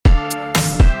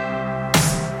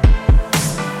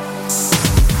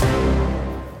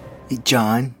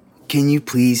John, can you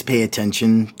please pay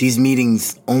attention? These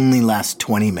meetings only last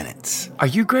 20 minutes. Are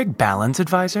you Greg Ballen's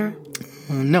advisor?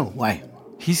 No, why?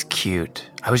 He's cute.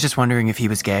 I was just wondering if he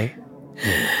was gay.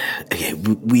 Okay,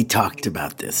 we talked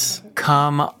about this.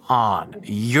 Come on.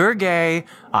 You're gay.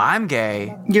 I'm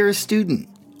gay. You're a student.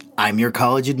 I'm your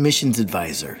college admissions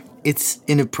advisor. It's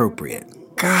inappropriate.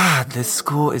 God, this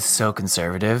school is so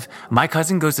conservative. My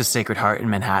cousin goes to Sacred Heart in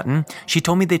Manhattan. She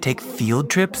told me they take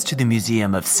field trips to the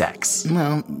Museum of Sex.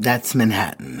 Well, that's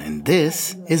Manhattan, and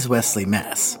this is Wesley,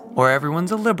 Mass. Where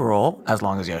everyone's a liberal, as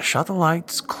long as you shut the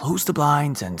lights, close the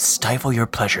blinds, and stifle your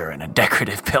pleasure in a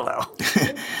decorative pillow.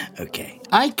 Okay.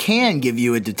 I can give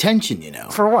you a detention, you know.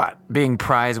 For what? Being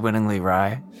prize-winningly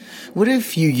wry? What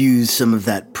if you use some of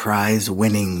that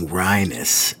prize-winning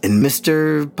wryness in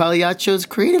Mr. Pagliaccio's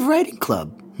creative writing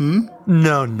club?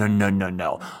 No.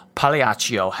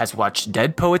 Pagliaccio has watched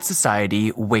Dead Poets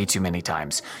Society way too many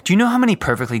times. Do you know how many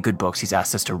perfectly good books he's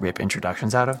asked us to rip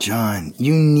introductions out of? John,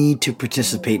 you need to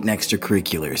participate in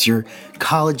extracurriculars. Your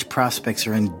college prospects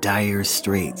are in dire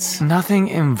straits. Nothing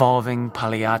involving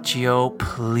Pagliaccio,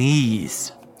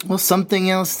 please. Well, something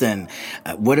else then.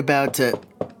 What about,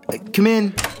 come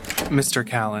in. Mr.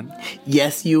 Callan.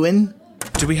 Yes, Ewan?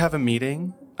 Do we have a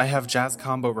meeting? I have jazz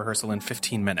combo rehearsal in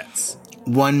 15 minutes.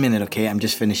 1 minute, okay? I'm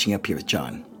just finishing up here with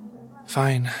John.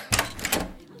 Fine.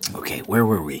 Okay, where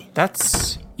were we?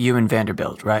 That's Ewan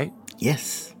Vanderbilt, right?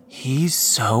 Yes. He's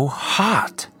so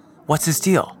hot. What's his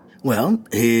deal? Well,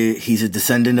 he's a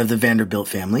descendant of the Vanderbilt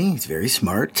family. He's very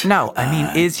smart. No, I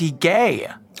mean, is he gay?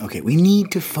 Okay, we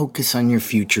need to focus on your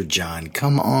future, John.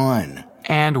 Come on.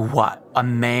 And what? A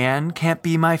man can't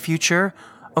be my future?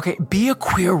 Okay, be a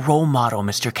queer role model,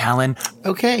 Mr. Callan.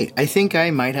 Okay, I think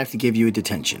I might have to give you a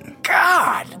detention.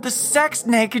 God, the sex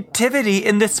negativity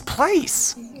in this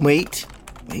place. Wait.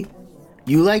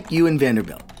 You like Ewan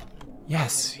Vanderbilt?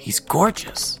 Yes, he's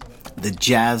gorgeous. The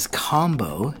jazz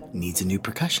combo needs a new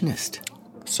percussionist.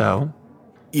 So?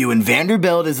 Ewan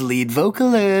Vanderbilt is lead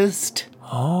vocalist.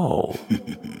 Oh.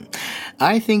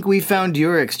 I think we found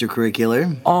your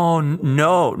extracurricular. Oh,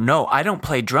 no, I don't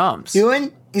play drums.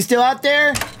 Ewan, you still out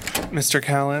there? Mr.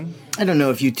 Callan. I don't know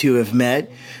if you two have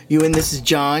met. Ewan, this is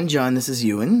John. John, this is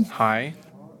Ewan. Hi.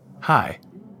 Hi.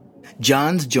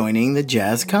 John's joining the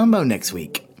jazz combo next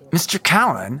week. Mr.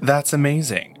 Callan? That's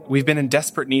amazing. We've been in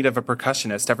desperate need of a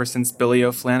percussionist ever since Billy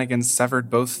O'Flanagan severed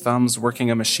both thumbs working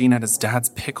a machine at his dad's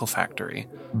pickle factory.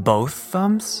 Both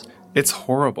thumbs? It's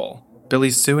horrible.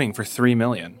 Billy's suing for $3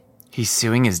 million. He's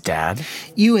suing his dad?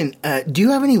 Ewan, do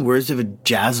you have any words of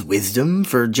jazz wisdom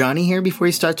for Johnny here before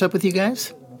he starts up with you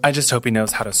guys? I just hope he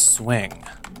knows how to swing.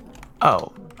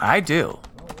 Oh, I do.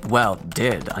 Well,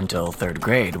 did until third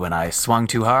grade when I swung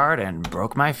too hard and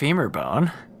broke my femur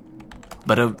bone.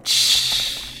 But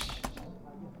shh.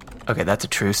 Okay, that's a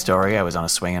true story. I was on a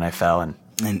swing and I fell and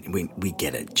we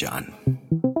get it, John.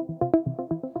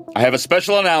 I have a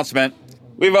special announcement.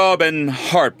 We've all been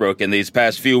heartbroken these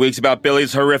past few weeks about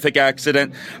Billy's horrific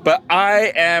accident, but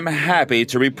I am happy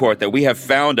to report that we have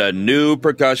found a new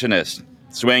percussionist.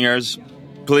 Swingers,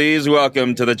 please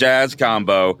welcome to the jazz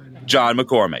combo, John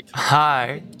McCormick.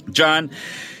 Hi. John,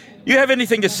 you have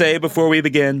anything to say before we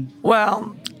begin?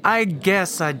 Well, I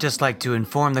guess I'd just like to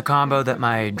inform the combo that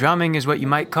my drumming is what you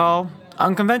might call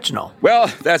unconventional.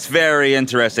 Well, that's very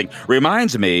interesting.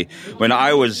 Reminds me when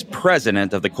I was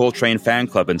president of the Coltrane fan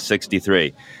club in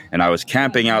 '63, and I was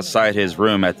camping outside his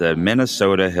room at the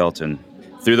Minnesota Hilton.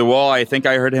 Through the wall, I think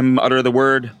I heard him utter the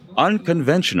word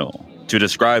unconventional to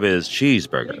describe his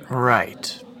cheeseburger.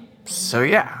 Right. So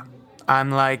yeah,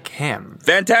 I'm like him.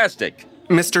 Fantastic.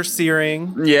 Mr.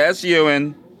 Searing, Yes,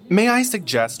 Ewan. may I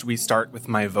suggest we start with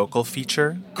my vocal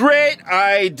feature? Great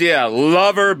idea.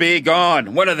 Lover Be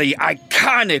Gone. One of the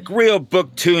iconic real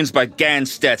book tunes by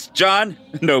Ganstets. John,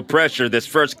 no pressure this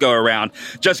first go around.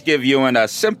 Just give Ewan a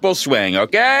simple swing,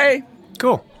 okay?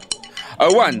 Cool.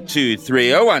 A 1, 2,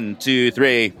 3, a 1, 2,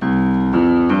 3.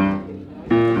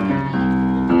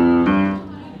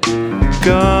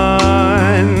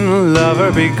 Gone,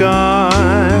 lover be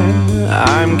gone.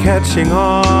 I'm catching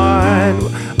on.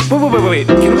 Wait,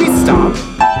 can we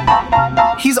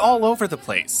stop? He's all over the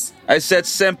place. I said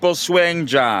simple swing,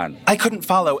 John. I couldn't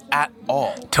follow at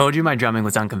all. Told you my drumming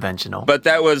was unconventional. But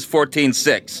that was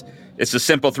 14-6. It's a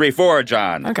simple 3-4,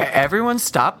 John. Okay, everyone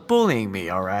stop bullying me,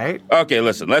 all right? Okay,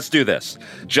 listen, let's do this.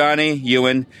 Johnny,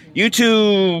 Ewan, you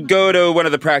two go to one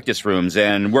of the practice rooms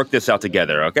and work this out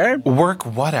together, okay? Work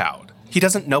what out? He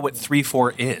doesn't know what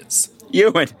 3-4 is.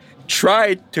 Ewan,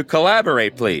 try to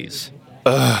collaborate, please.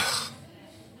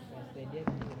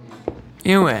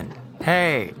 Ewan,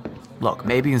 hey. Look,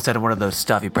 maybe instead of one of those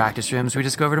stuffy practice rooms, we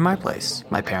just go over to my place.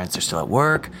 My parents are still at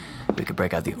work. We could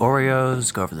break out the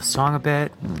Oreos, go over the song a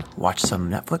bit, and watch some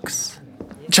Netflix.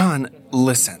 John,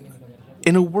 listen.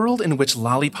 In a world in which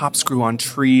lollipops grew on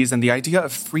trees and the idea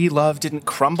of free love didn't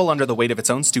crumble under the weight of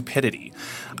its own stupidity,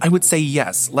 I would say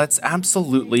yes, let's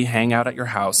absolutely hang out at your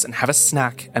house and have a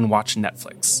snack and watch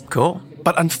Netflix. Cool.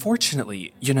 But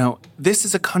unfortunately, this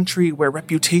is a country where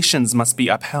reputations must be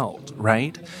upheld,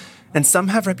 right? And some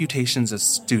have reputations as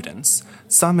students,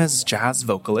 some as jazz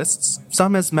vocalists,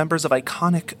 some as members of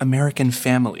iconic American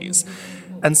families,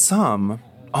 and some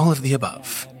all of the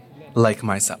above, like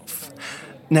myself.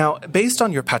 Now, based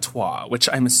on your patois, which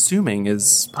I'm assuming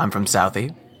is... I'm from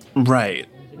Southie. Right.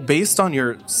 Based on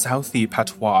your Southie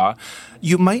patois,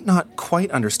 you might not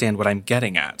quite understand what I'm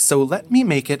getting at, so let me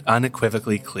make it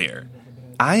unequivocally clear.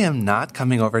 I am not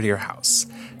coming over to your house.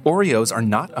 Oreos are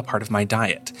not a part of my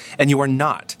diet, and you are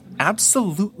not,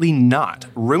 absolutely not,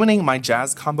 ruining my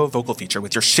jazz combo vocal feature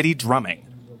with your shitty drumming.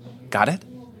 Got it?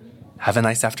 Have a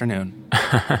nice afternoon.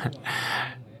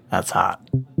 That's hot.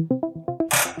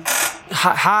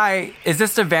 Hi, is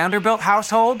this the Vanderbilt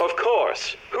household? Of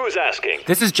course. Who's asking?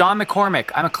 This is John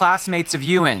McCormick. I'm a classmate of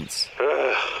Ewan's.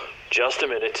 Just a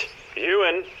minute.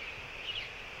 Ewan,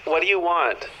 what do you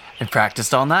want? I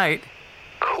practiced all night.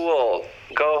 Cool.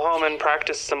 Go home and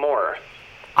practice some more.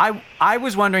 I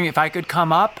was wondering if I could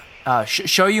come up,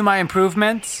 show you my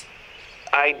improvements.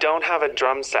 I don't have a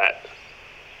drum set.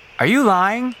 Are you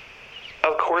lying?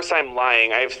 Of course I'm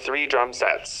lying. I have 3 drum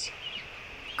sets.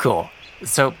 Cool.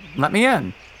 So, let me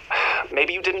in.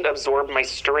 Maybe you didn't absorb my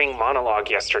stirring monologue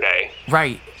yesterday.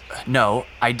 Right. No,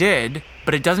 I did,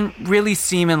 but it doesn't really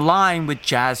seem in line with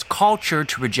jazz culture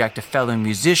to reject a fellow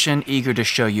musician eager to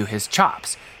show you his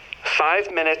chops.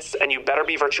 5 minutes, and you better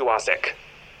be virtuosic.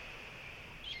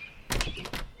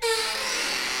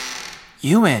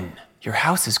 Ewan, your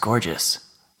house is gorgeous.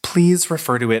 Please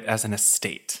refer to it as an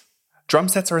estate. Drum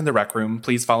sets are in the rec room.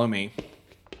 Please follow me.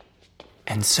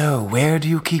 And so, where do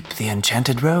you keep the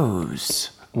enchanted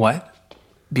rose? What?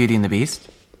 Beauty and the Beast?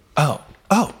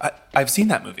 I've seen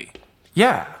that movie.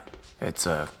 Yeah, it's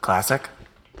a classic.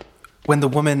 When the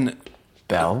woman...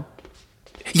 Belle?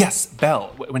 Yes,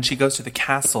 Belle. When she goes to the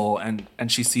castle and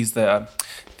she sees the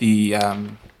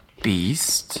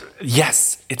Beast?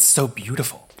 Yes, it's so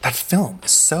beautiful. That film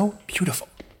is so beautiful.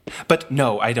 But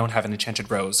no, I don't have an enchanted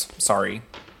rose. Sorry.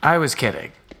 I was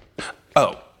kidding.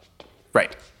 Oh,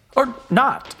 right. Or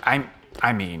not.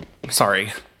 I mean...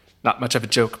 Sorry. Not much of a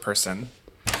joke person.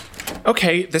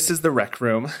 Okay, this is the rec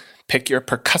room. Pick your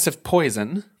percussive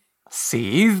poison.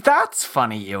 See, that's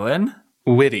funny, Ewan.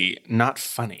 Witty, not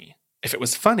funny. If it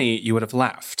was funny, you would have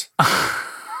laughed.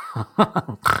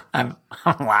 I'm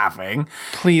laughing.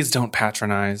 Please don't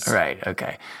patronize. Right,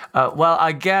 okay. Well,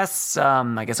 I guess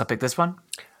I'll pick this one.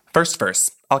 First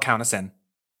verse. I'll count us in.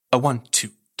 A 1, 2,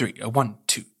 3. A 1,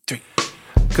 2, 3.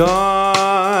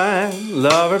 Gone,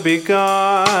 lover be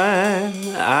gone.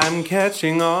 I'm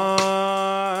catching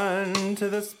on to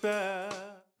the spell.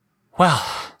 Well,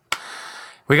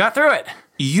 we got through it.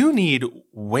 You need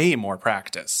way more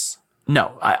practice.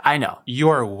 No, I know.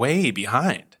 You're way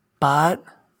behind. But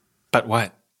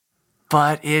what?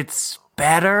 But it's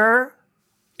better.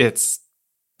 It's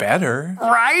better.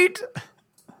 Right?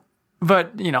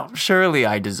 But, surely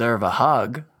I deserve a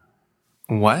hug.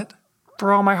 What?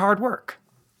 For all my hard work.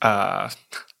 I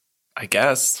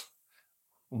guess.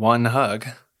 One hug.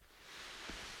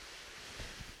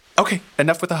 Okay,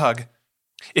 enough with the hug.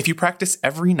 If you practice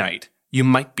every night, you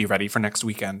might be ready for next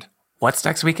weekend. What's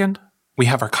next weekend? We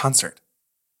have our concert.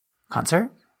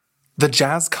 Concert? The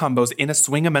Jazz Combo's In a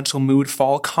Swing-a-Mental Mood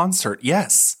Fall Concert,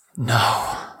 yes.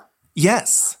 No.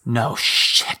 Yes. No,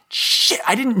 shit.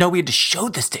 I didn't know we had to show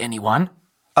this to anyone.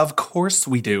 Of course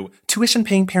we do.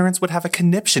 Tuition-paying parents would have a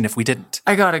conniption if we didn't.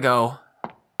 I gotta go.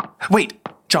 Wait,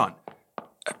 John.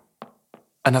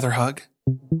 Another hug?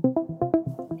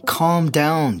 Calm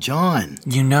down, John.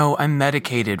 You know I'm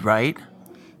medicated, right?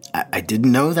 I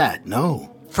didn't know that,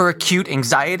 no. For acute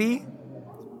anxiety?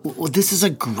 Well, this is a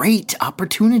great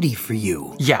opportunity for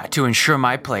you. Yeah, to ensure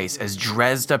my place as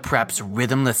Dresda Prep's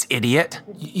rhythmless idiot.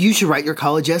 You should write your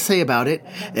college essay about it,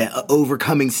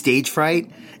 overcoming stage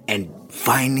fright and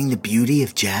finding the beauty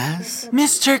of jazz.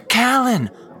 Mr.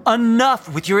 Callan,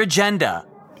 enough with your agenda.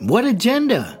 What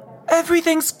agenda?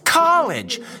 Everything's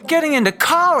college. Getting into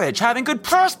college, having good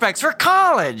prospects for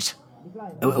college.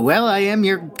 Well, I am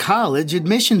your college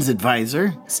admissions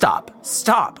advisor.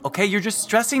 Stop, okay? You're just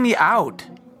stressing me out.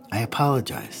 I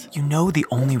apologize. You know the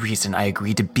only reason I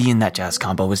agreed to be in that jazz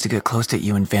combo was to get close to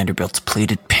you and Vanderbilt's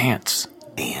pleated pants.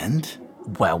 And?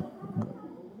 Well,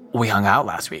 we hung out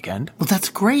last weekend. Well, that's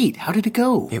great. How did it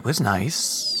go? It was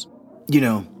nice.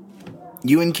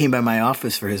 Ewan came by my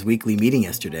office for his weekly meeting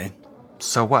yesterday.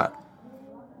 So what?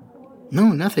 No,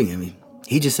 nothing. I mean,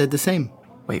 he just said the same.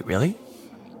 Wait, really?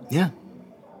 Yeah.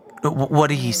 What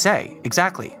did he say?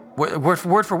 Exactly. Word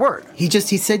for word. He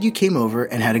said you came over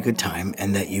and had a good time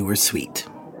and that you were sweet.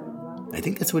 I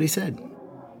think that's what he said.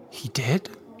 He did?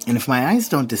 And if my eyes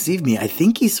don't deceive me, I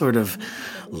think he sort of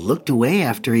looked away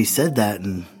after he said that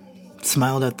and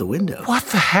smiled out the window. What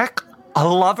the heck? A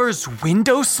lover's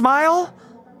window smile?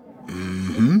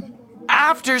 Mm-hmm.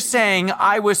 After saying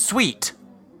I was sweet?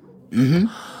 Mm-hmm.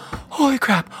 Holy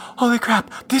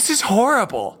crap, this is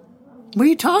horrible. What are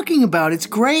you talking about? It's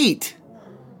great.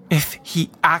 If he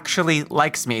actually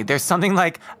likes me, there's something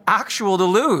like actual to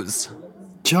lose.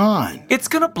 John. It's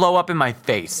gonna blow up in my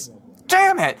face.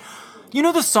 Damn it! You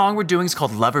know the song we're doing is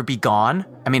called Lover Be Gone?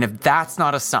 I mean, if that's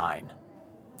not a sign.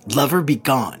 Lover Be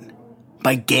Gone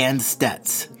by Gans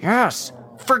Stetz. Yes,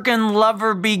 friggin'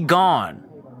 Lover Be Gone.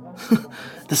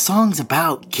 The song's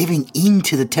about giving in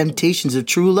to the temptations of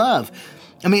true love.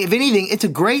 I mean, if anything, it's a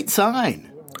great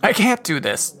sign. I can't do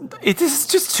this. This is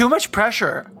just too much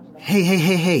pressure.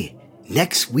 Hey.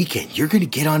 Next weekend, you're going to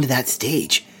get onto that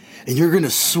stage, and you're going to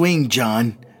swing,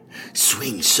 John.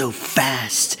 Swing so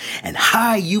fast and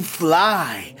high you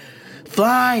fly.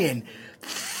 Fly and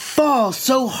fall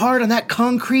so hard on that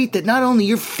concrete that not only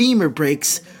your femur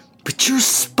breaks, but your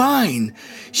spine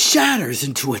shatters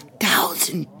into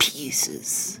 1,000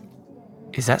 pieces.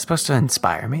 Is that supposed to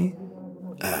inspire me?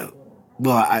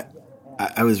 Well,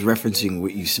 I was referencing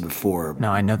what you said before.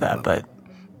 No, I know that, but...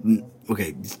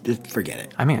 Okay, just forget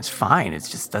it. I mean, it's fine. It's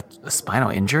just that a spinal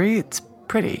injury, it's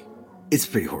pretty. It's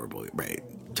pretty horrible, right?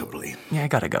 Totally. Yeah, I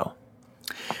gotta go.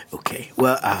 Okay,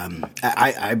 well,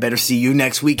 I better see you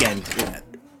next weekend.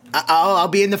 I'll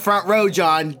be in the front row,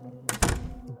 John.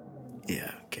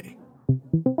 Yeah, okay.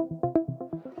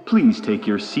 Please take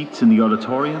your seats in the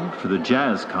auditorium for the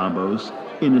jazz combos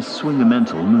in a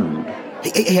swingamental mood.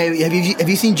 Hey, have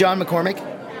you seen John McCormick?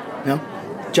 No?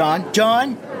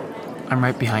 John? I'm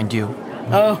right behind you.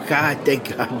 Oh, God,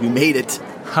 thank God, you made it.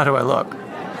 How do I look?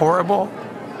 Horrible?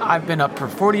 I've been up for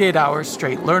 48 hours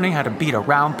straight learning how to beat a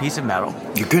round piece of metal.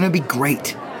 You're gonna be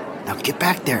great. Now get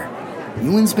back there.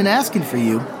 Ewan's been asking for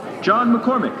you. John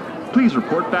McCormick, please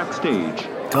report backstage.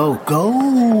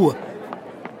 Go.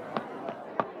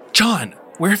 John,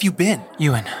 where have you been?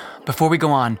 Ewan, before we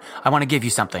go on, I want to give you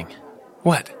something.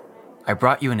 What? I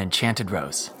brought you an enchanted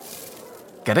rose.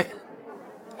 Get it?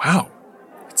 Wow,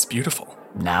 it's beautiful.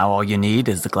 Now all you need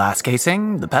is the glass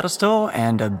casing, the pedestal,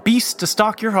 and a beast to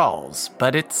stock your halls.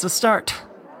 But it's a start.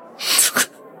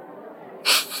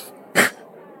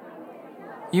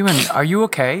 Ewan, are you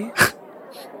okay?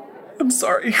 I'm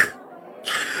sorry.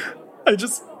 I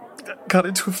just got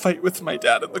into a fight with my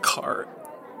dad in the car.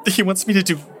 He wants me to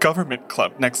do government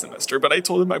club next semester, but I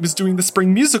told him I was doing the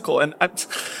spring musical, and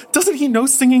doesn't he know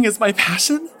singing is my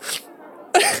passion?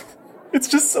 It's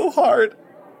just so hard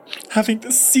having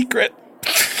this secret.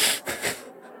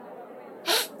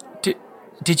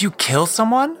 Did you kill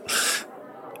someone?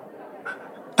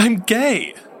 I'm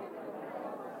gay.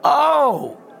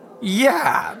 Oh,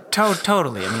 yeah,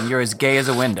 totally. I mean, you're as gay as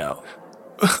a window.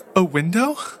 A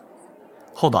window?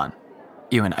 Hold on.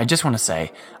 Ewan, I just want to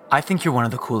say, I think you're one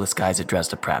of the coolest guys at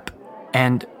Dresda Prep.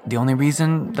 And the only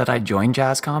reason that I joined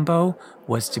Jazz Combo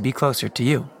was to be closer to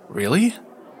you. Really?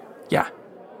 Yeah.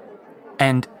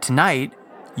 And tonight,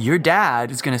 your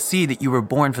dad is going to see that you were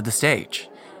born for the stage.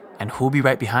 And who'll be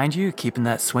right behind you, keeping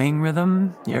that swing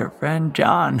rhythm? Your friend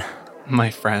John. My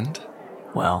friend?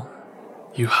 Well,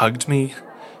 you hugged me,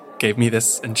 gave me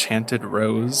this enchanted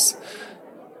rose.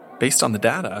 Based on the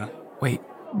data. Wait,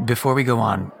 before we go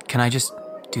on, can I just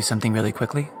do something really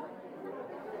quickly?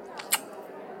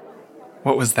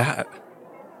 What was that?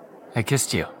 I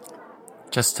kissed you.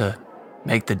 Just to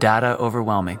make the data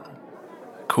overwhelming.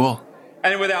 Cool.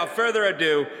 And without further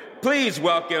ado, please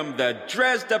welcome the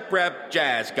Dresda Prep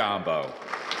Jazz Combo.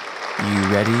 You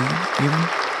ready, Ewan?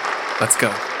 Let's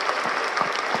go.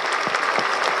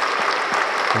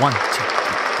 1, 2, 3,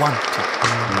 1,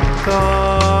 2.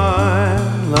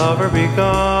 Gone, lover be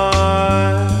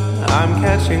gone. I'm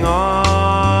catching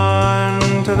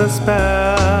on to the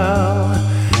spell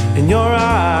in your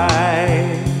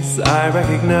eyes. I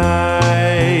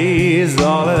recognize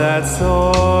all of that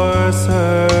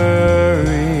sorcery.